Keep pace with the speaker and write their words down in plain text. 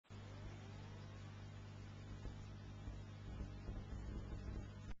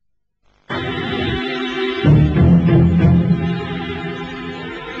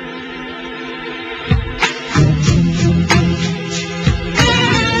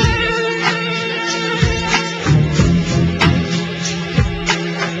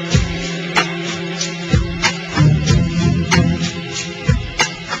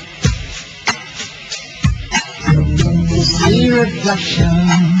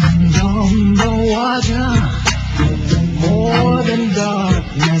Reflections on the water, more than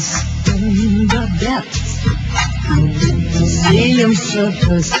darkness in the depths. See him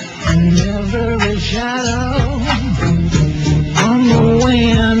surface in every shadow. On the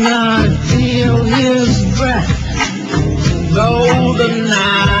wind I feel his breath. Though the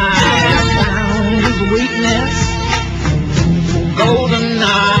night found his weakness, though the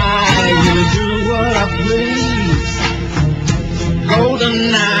night will do what I please. Golden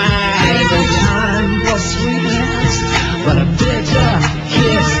night, no time for sweetness, but a bitter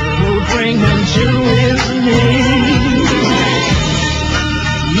kiss will bring him to his knees.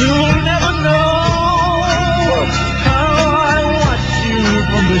 You'll never know how I watched you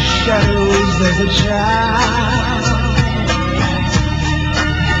from the shadows as a child.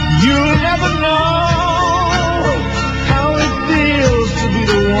 You'll never know how it feels to be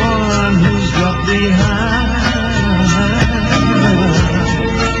the one who's left behind.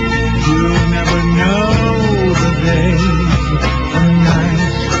 You'll never know the days, the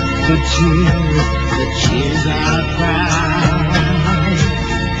nights, the tears I cried.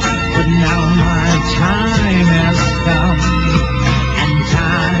 But now my time has come, and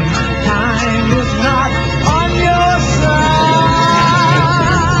time is not on your side.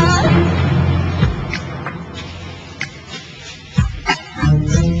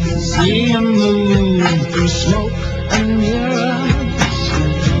 See him move through smoke and mirrors.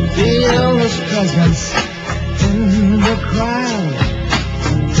 Feel his presence in the crowd.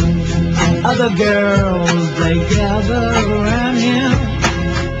 Other girls, they gather around him.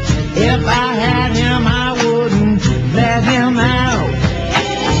 If I had him, I wouldn't let him out.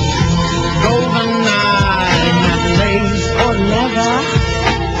 Golden night, not lace or leather.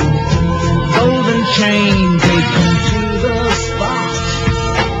 Golden chain, take him to the spot.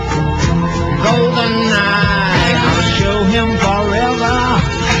 Golden night, I'll show him forever.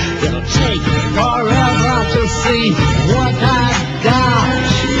 It'll take forever to see what I've got.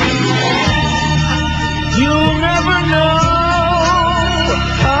 You'll never know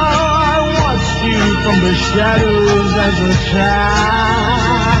how I watched you from the shadows as a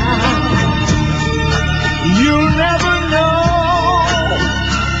child. You'll never know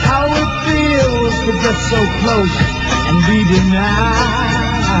how it feels to get so close and be denied.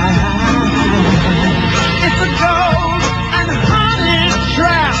 It's a ghost.